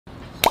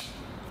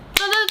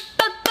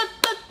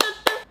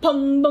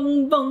砰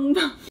砰砰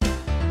砰。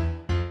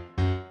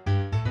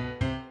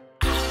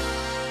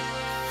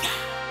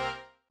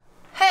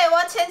嘿，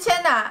我芊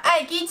芊呐，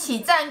爱记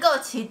起赞、搁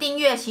起订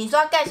阅、起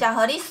刷介绍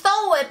给你所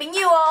有的朋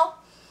友哦。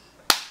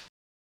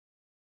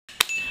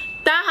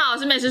大家好，我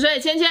是美食水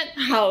芊芊，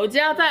好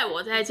家在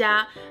我在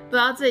家。不知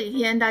道这几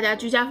天大家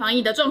居家防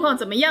疫的状况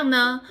怎么样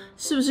呢？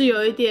是不是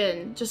有一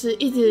点就是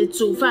一直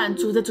煮饭，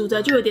煮着煮着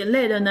就有点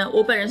累了呢？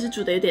我本人是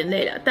煮的有点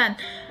累了，但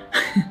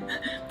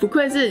不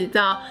愧是你知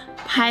道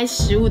拍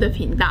食物的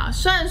频道。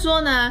虽然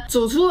说呢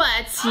煮出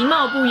来其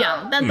貌不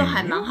扬，但都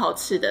还蛮好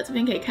吃的。这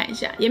边可以看一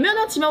下，也没有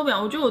到其貌不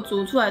扬，我觉得我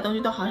煮出来的东西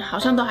都好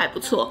像都还不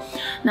错。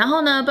然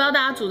后呢，不知道大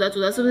家煮着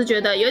煮着是不是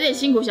觉得有点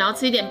辛苦，想要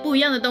吃一点不一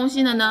样的东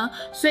西了呢？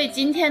所以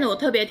今天呢，我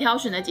特别挑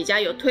选了几家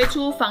有推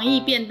出防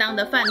疫便当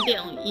的饭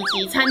店以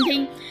及餐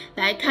厅，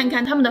来看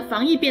看他们的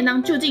防疫便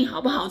当究竟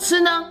好不好吃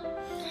呢？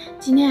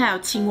今天还有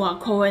青蛙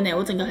口味呢，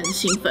我整个很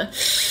兴奋。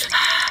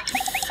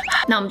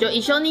那我们就一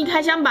休尼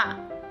开箱吧。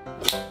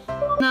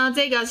那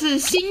这个是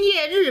兴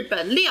业日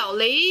本料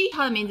理，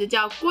它的名字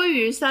叫鲑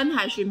鱼山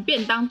海巡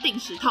便当定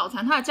时套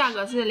餐，它的价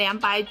格是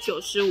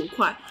295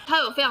块。它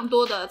有非常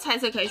多的菜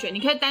色可以选，你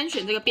可以单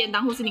选这个便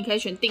当，或是你可以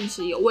选定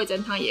时有味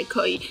噌汤也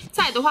可以。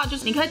再来的话就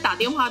是你可以打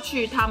电话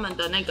去他们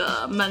的那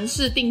个门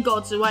市订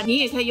购之外，你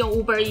也可以用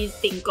Uber Eats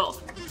订购。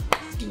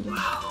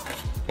哇！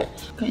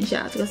看一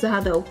下，这个是它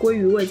的鲑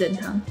鱼味噌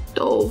汤，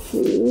豆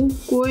腐、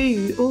鲑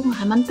鱼哦，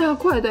还蛮大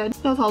块的，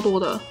料超多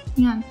的。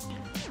你看，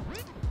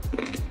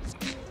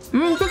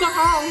这个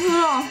好好吃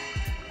哦，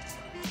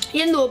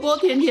腌萝卜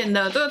甜甜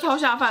的，这个超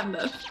下饭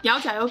的，咬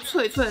起来又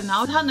脆脆，然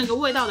后它那个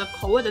味道的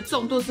口味的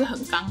重度是很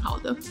刚好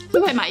的，这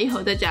可以买一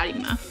盒在家里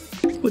吗？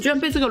我居然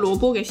被这个萝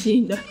卜给吸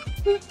引的。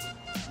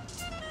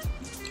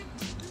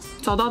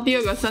找到第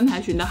二个山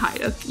海巡的海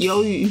了，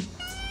鱿鱼。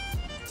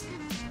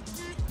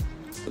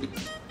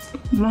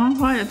然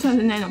后花椰菜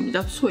是那种比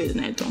较脆的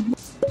那种，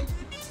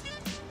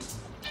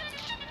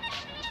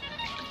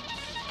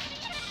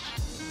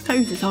它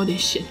玉子烧有点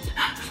咸。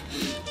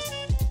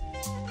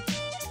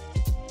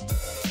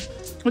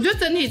我觉得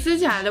整体吃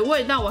起来的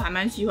味道我还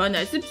蛮喜欢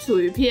的，是属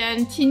于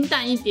偏清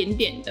淡一点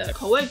点的，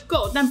口味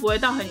够，但不会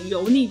到很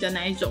油腻的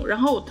那一种。然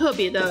后我特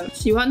别的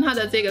喜欢它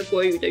的这个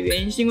鲑鱼的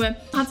原因，是因为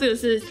它这个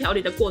是调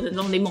理的过程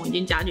中柠檬已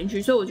经加进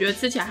去，所以我觉得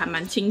吃起来还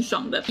蛮清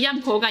爽的，一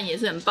样口感也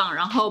是很棒，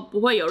然后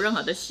不会有任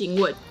何的腥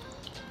味。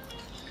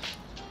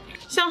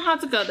像它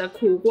这个的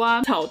苦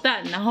瓜炒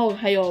蛋，然后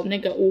还有那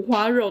个五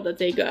花肉的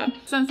这个，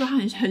虽然说它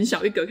很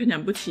小一格，看起来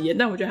不起眼，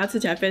但我觉得它吃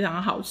起来非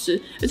常好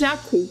吃，而且它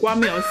苦瓜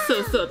没有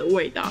涩涩的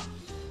味道，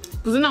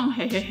不是那种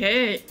嘿嘿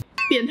嘿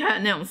变态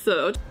的那种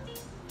涩。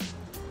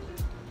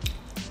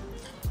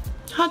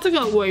它这个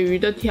鮪鱼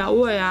的调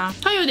味啊，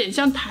它有点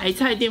像台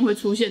菜店会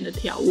出现的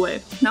调味，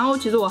然后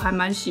其实我还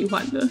蛮喜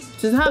欢的，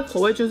只是它的口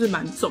味就是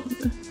蛮重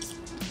的。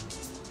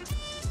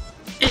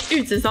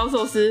玉子烧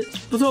寿司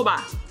不错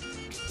吧？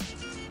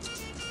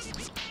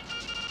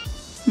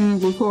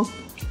不错。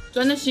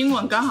昨天的新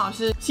闻刚好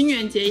是新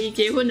垣结衣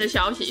结婚的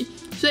消息，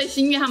所以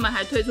新月他们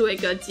还推出了一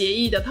个结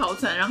衣的套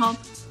餐，然后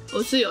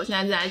我室友现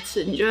在正在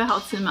吃，你觉得好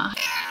吃吗？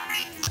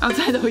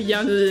菜都一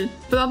样，是不是？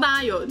不知道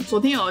大家昨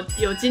天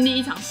有经历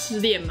一场失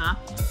恋吗？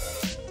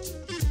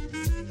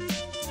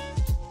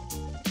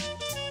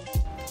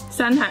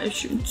山海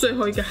巡最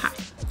后一个海，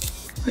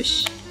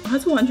它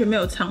是完全没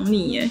有肠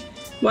腻耶，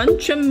完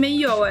全没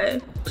有哎。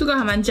这个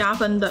还蛮加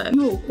分的，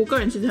因为我个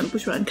人其实很不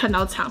喜欢看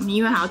到肠腻，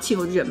因为还要切，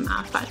我觉得很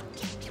麻烦。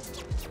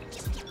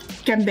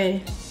干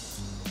杯！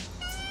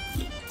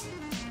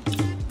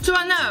吃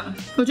完了，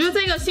我觉得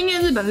这个兴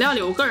业日本料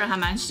理我个人还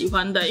蛮喜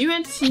欢的，因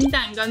为清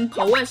淡跟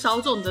口味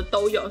稍重的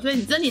都有，所以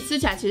你整体吃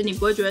起来其实你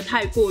不会觉得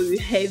太过于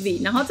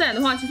heavy。然后再来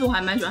的话，其实我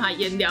还蛮喜欢它的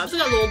腌料，这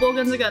个萝卜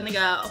跟这个那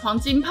个黄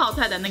金泡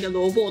菜的那个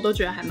萝卜我都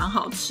觉得还蛮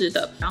好吃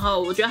的，然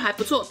后我觉得还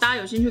不错，大家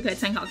有兴趣可以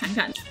参考看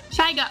看。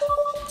下一个。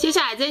接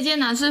下来这间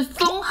呢是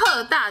丰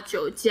鹤大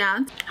酒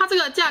家，它这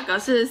个价格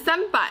是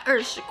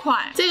320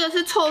块。这个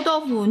是臭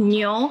豆腐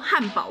牛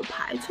汉堡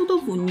排，臭豆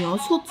腐牛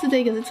吃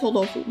这个是臭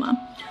豆腐吗？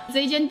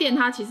这一间店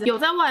它其实有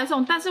在外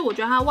送，但是我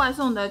觉得它外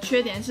送的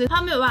缺点是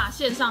它没有办法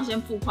线上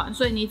先付款，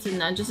所以你只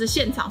能就是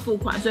现场付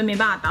款，所以没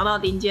办法达到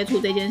零接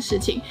触这件事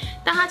情。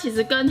但它其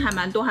实跟还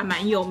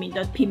蛮有名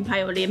的品牌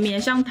有联名，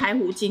像台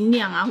虎精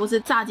酿啊，或是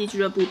炸鸡俱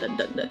乐部等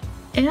等的。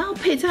然后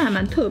配菜还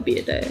蛮特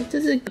别的，这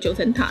是9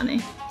层塔呢，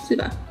是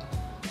吧？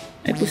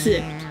不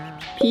是，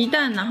皮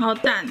蛋，然后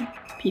蛋，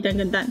皮蛋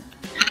跟蛋，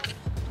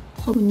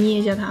我捏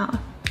一下它，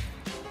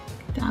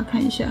大家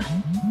看一下，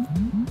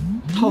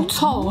好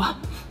臭啊，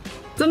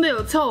真的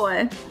有臭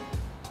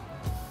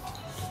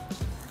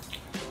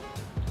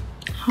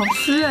好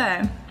吃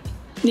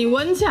你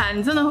闻起来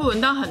你真的会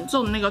闻到很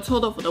重的那个臭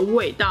豆腐的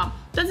味道，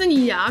但是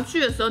你咬下去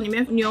的时候，里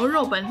面牛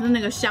肉本身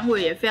那个香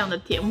味也非常的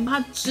甜，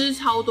它汁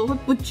超多，会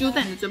不揪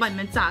在你的嘴巴里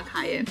面炸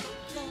开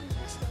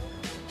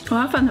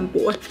它饭很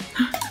薄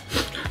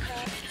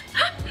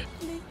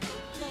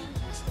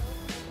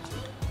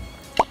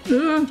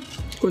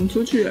滚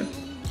出去了！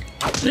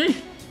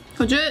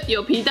我觉得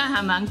有皮蛋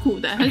还蛮酷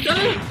的，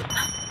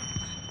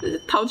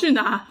逃去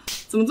哪？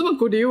怎么这么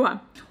骨溜啊？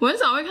我很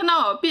少会看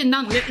到有便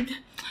当里面，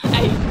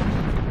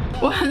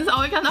我很少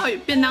会看到有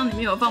便当里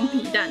面有放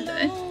皮蛋的，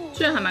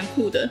虽然还蛮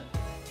酷的。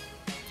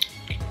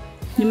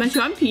你们喜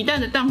欢皮蛋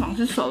的蛋黄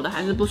是熟的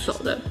还是不熟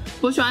的？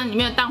我喜欢里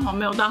面的蛋黄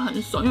没有到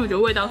很熟，因为我觉得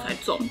味道才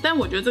重。但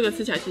我觉得这个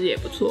吃起来其实也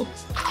不错。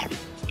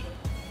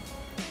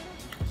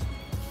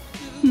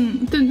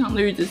正常的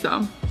玉子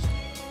烧。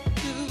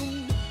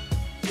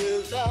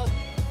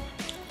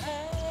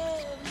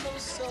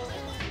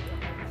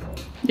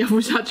咬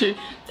不下去，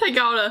太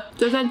高了。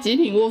这算极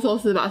品握寿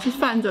司吧？是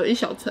饭的一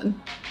小层。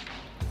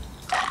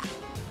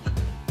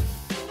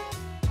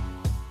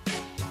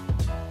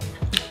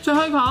最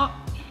后一口。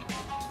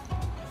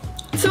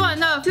吃完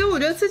了，其实我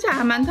觉得吃起来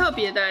还蛮特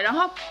别的。然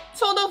后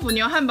臭豆腐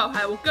牛汉堡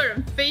排，我个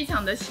人非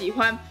常的喜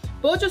欢。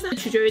不过就是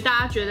取决于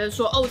大家觉得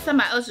说，哦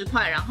，320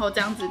块，然后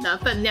这样子的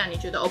分量，你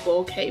觉得 O 不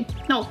OK？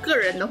 那我个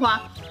人的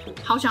话，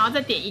好想要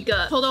再点一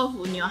个臭豆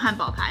腐牛汉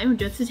堡排，因为我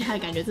觉得吃起来的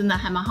感觉真的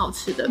还蛮好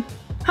吃的。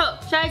好，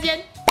下一间。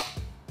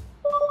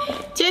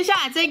接下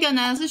来这个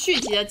呢是续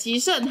集的吉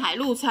盛海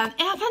陆餐，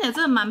它看起来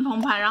真的蛮澎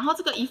湃，然后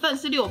这个一份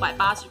是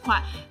680块，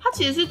它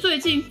其实是最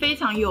近非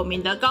常有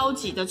名的高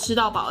级的吃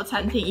到饱的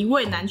餐厅，一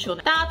味难求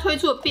的。大家推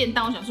出的便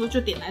当，我想说就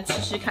点来吃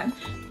吃看。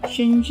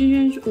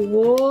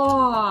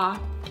哇，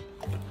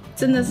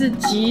真的是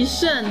吉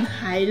盛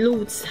海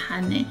陆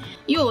餐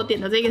因为我点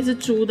的这个是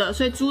猪的，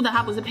所以猪的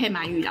它不是配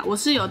鳗鱼啦，我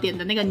是有点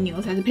的那个牛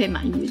才是配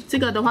鳗鱼，这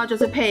个的话就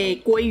是配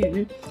鲑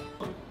鱼。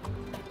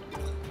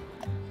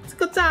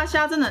这个炸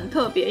虾真的很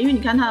特别，因为你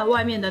看它的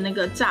外面的那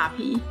个炸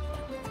皮，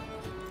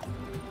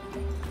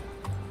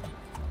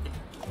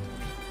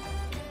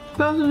不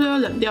知道是不是要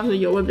冷掉，所以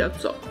油味比较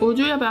重。我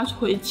觉得要不要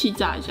回气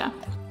炸一下？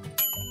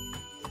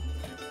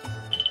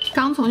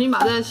刚重新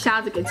把这个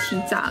虾子给气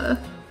炸了，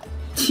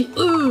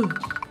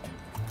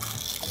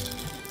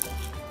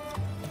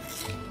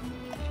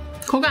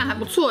口感还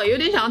不错，有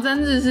点想要沾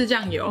日式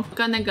酱油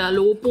跟那个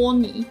萝卜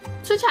泥，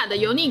吃起来的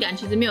油腻感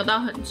其实没有到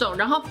很重。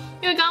然后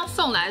因为刚刚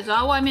送来的时候，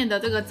它外面的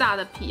这个炸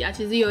的皮啊，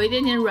其实有一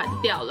点点软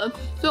掉了，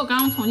所以我刚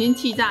刚重新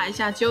气炸一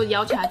下，结果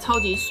咬起来超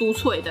级酥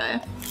脆的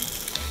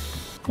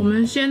我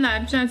们先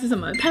来现在吃什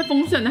么？太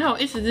丰盛了，害我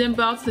一时之间不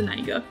知道吃哪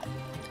一个。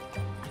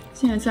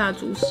现在吃它的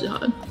主食好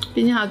了，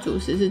毕竟它的主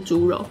食是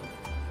猪肉。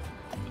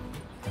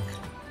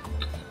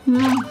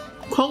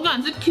口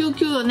感是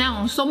QQ 的那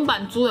种松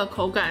板猪的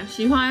口感，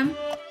喜欢。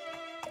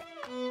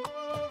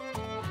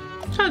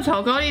它的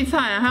炒高丽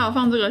菜还有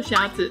放这个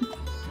虾子，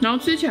然后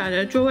吃起来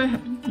的就会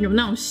很有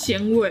那种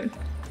鲜味。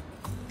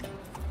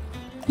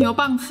牛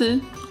蒡丝，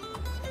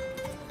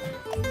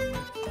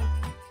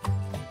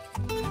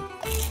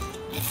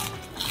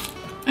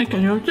感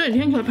觉这几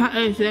天可以拍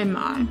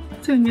ASMR，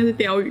 这个应该是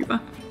鲷鱼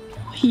吧？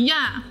鱼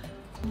呀，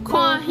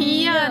看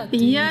鱼呀，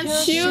底下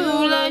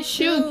咻来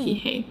咻去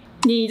嘿。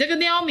你这个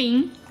刁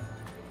民，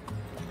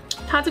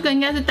它这个应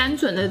该是单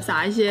纯的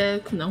撒一些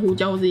可能胡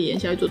椒或者盐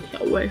下去做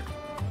调味。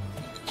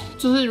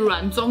就是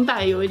软中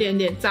带有一点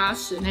点扎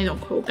实那种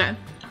口感。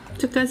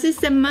这个是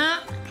什么？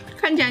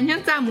看起来很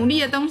像炸牡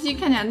蛎的东西，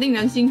看起来令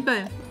人兴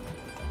奋。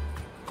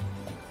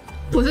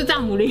不是炸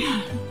牡蛎，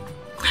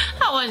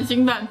我很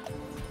兴奋。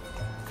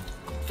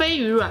飞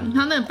鱼软，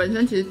它那个本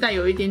身其实带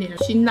有一点点的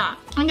辛辣，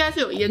应该是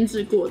有腌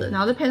制过的，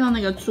然后再配上那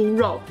个猪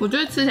肉，我觉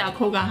得吃起来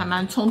口感还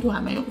蛮冲突，还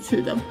蛮有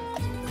趣的。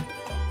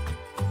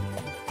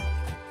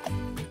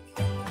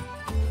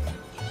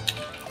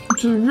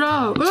猪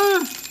肉，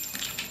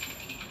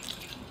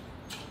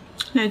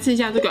来吃一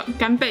下这个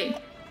干贝，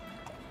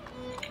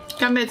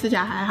干贝吃起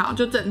来还好，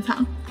就正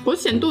常。我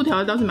咸度调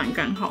的倒是蛮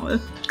刚好的。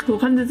我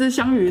看这只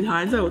香鱼逃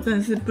来这，我真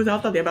的是不知道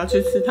到底要不要去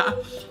吃它，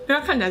因为它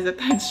看起来实在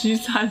太凄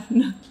惨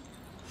了。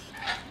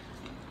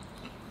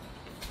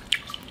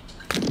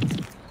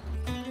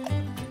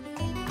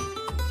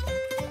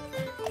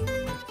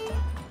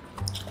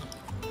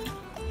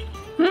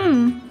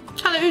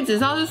它的玉子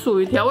烧是属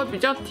于调味比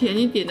较甜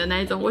一点的那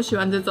一种，我喜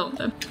欢这种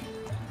的。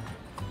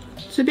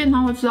吃便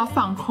当会吃到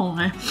放空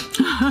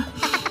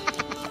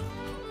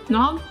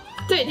然后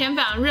这几天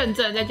非常认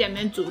真的在家里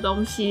面煮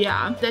东西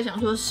啊，在想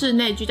说室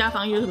内居家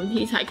防疫有什么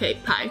题材可以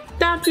拍，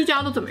大家居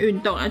家都怎么运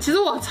动啊？其实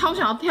我超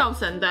想要跳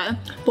绳的，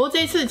不过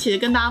这一次其实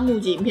跟大家募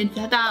集影片，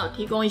大家有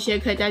提供一些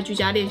可以在居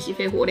家练习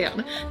肺活量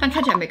的，但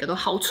看起来每个都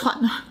好喘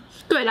啊。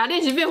对啦，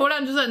练习肺活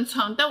量就是很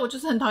喘，但我就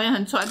是很讨厌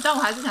很喘，但我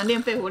还是想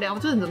练肺活量，我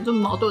这人怎么这么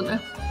矛盾呢？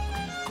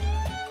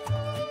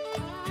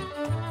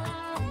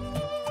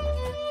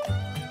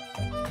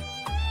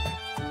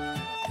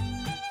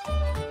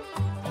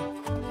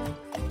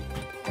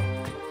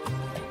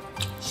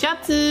虾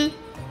子，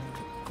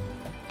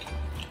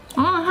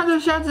它的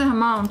虾子还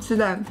蛮好吃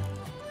的，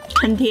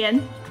很甜，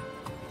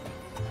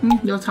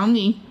有肠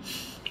泥。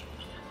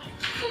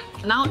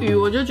然后鱼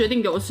我就决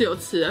定给我室友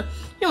吃了，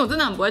因为我真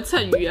的很不会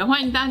称鱼啊。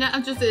欢迎大家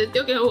就是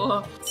丢给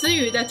我吃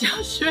鱼的教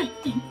学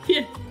影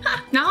片。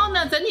然后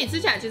呢，整体吃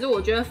起来其实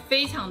我觉得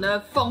非常的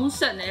丰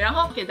盛然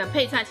后给的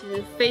配菜其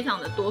实非常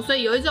的多，所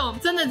以有一种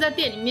真的在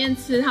店里面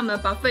吃他们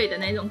buffet 的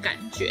那种感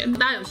觉。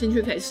大家有兴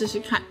趣可以试试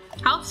看。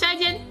好，下一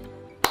间。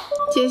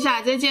接下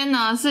来这间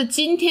呢是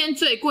今天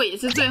最贵也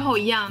是最后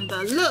一样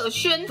的乐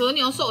轩和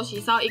牛寿喜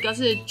烧，一个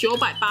是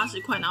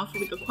980块，然后附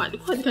一个筷子，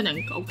筷子看起来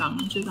很高档，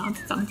就然后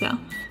长这样，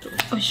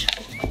哎呦，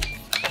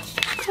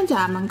看起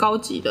来还蛮高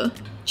级的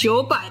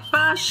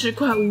，980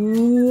块，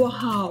哇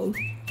好！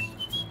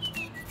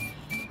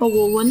哦，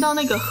我闻到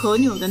那个和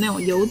牛的那种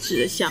油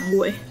脂的香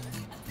味，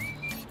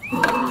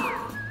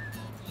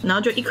然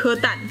后就一颗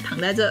蛋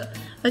躺在这，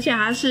而且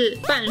它是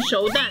半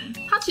熟蛋。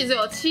它其实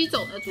有7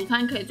种的主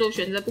餐可以做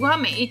选择，不过它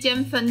每一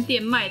间分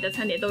店卖的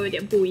餐点都有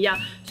点不一样，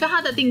所以它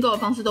的订购的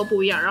方式都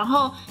不一样。然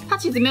后它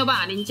其实没有办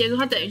法零接触，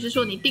它等于是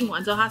说你订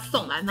完之后它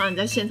送来，然后你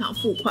在现场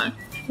付款。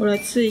我来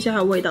吃一下它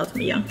的味道怎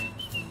么样？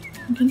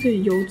你看这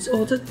里油脂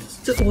哦，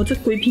这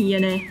鬼皮耶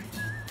呢！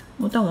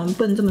哦，但我们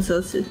不能这么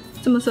奢侈，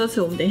这么奢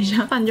侈我们等一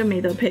下饭就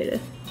没得配了。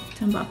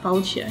这样把它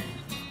包起来。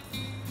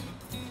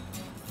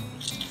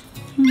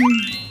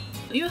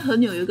因为和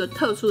牛有一个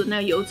特殊的那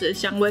个油脂的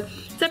香味。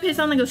再配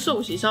上那个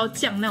寿喜烧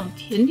酱那种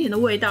甜甜的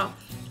味道，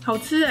好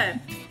吃哎！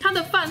它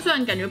的饭虽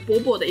然感觉薄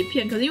薄的一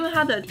片，可是因为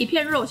它的一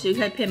片肉其实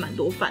可以配蛮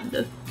多饭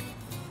的。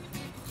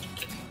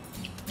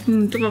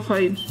这个可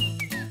以。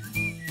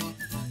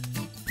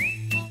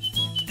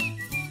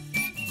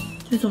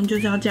这种就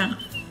是要这样，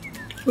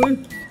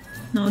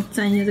然后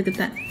蘸一下这个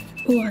蛋，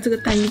哇，这个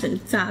蛋一整个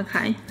炸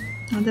开，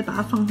然后再把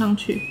它放上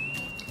去。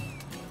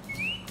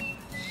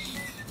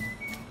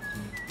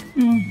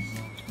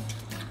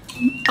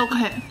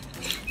OK。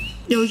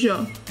优秀，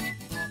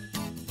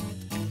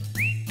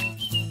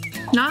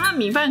然后它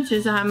米饭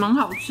其实还蛮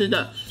好吃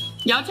的，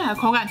咬起来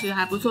口感其实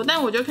还不错，但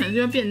我觉得可能是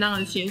因为便当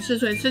的形式，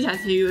所以吃起来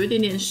其实有一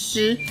点点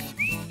湿。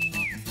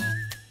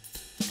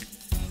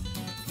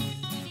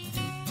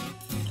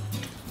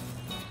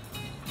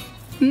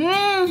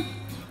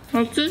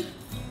好吃。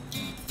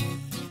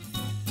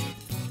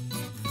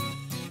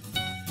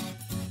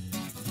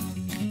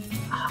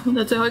我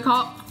的最后一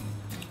口。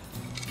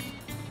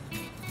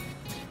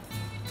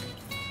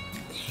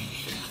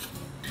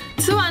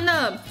吃完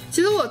了，其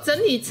实我整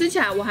体吃起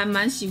来我还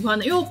蛮喜欢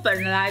的，因为我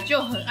本来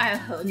就很爱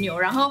和牛，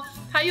然后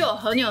它又有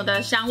和牛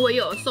的香味，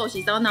又有寿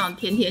喜烧那种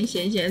甜甜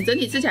咸咸，整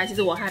体吃起来其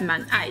实我还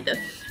蛮爱的，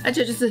而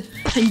且就是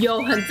很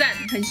油、很赞、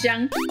很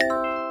香。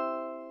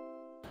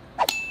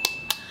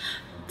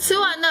吃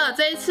完了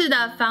这一次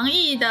的防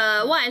疫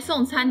的外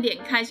送餐点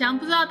开箱，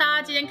不知道大家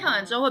今天看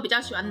完之后会比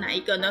较喜欢哪一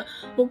个呢？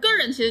我个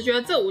人其实觉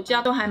得这5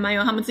家都还蛮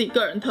有他们自己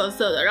个人特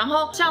色的。然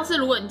后像是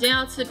如果你今天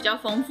要吃比较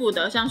丰富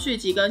的，像续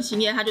集跟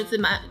新叶，它就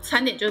是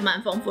餐点就是蛮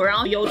丰富。然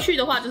后有趣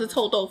的话就是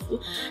臭豆腐。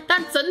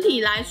但整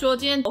体来说，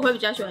今天我会比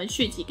较喜欢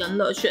续集跟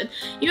乐轩，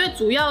因为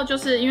主要就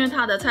是因为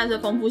它的菜色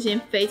丰富性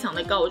非常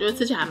的高，我觉得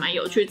吃起来还蛮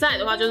有趣。再来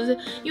的话就是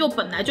因为我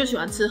本来就喜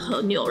欢吃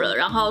和牛了，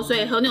然后所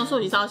以和牛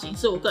寿喜烧的形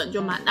式我个人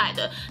就蛮爱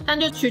的，但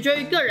就取决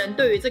于个人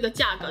对于这个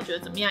价格觉得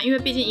怎么样，因为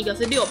毕竟一个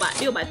是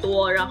600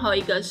多，然后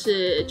一个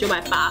是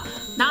980，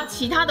然后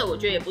其他的我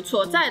觉得也不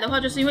错。再来的话，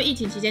就是因为疫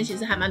情期间其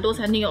实还蛮多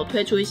餐厅有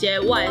推出一些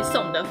外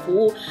送的服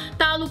务，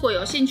大家如果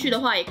有兴趣的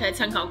话，也可以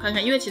参考看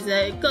看。因为其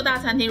实各大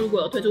餐厅如果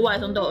有推出外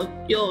送，都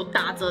有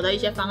打折的一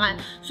些方案，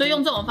所以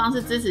用这种方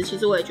式支持，其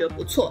实我也觉得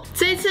不错。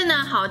这一次呢，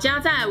好家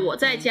在我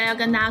在家要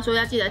跟大家说，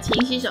要记得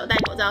勤洗手、戴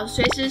口罩，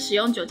随时使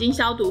用酒精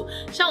消毒。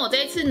像我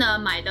这一次呢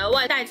买的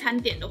外带餐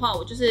点的话，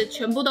我就是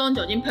全部都用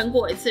酒精喷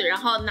过一次，然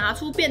后拿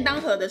出便当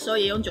盒的时候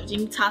也用酒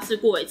精擦拭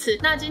过一次。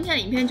那今天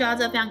的影片就到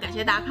这，非常感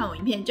谢大家看我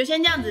影片，就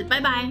先这样子，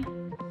拜拜。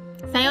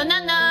撒由那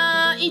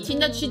拉，疫情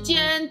的期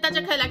间，大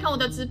家可以来看我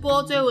的直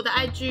播，追我的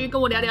IG，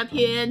跟我聊聊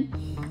天。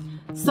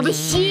什么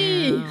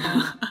戏？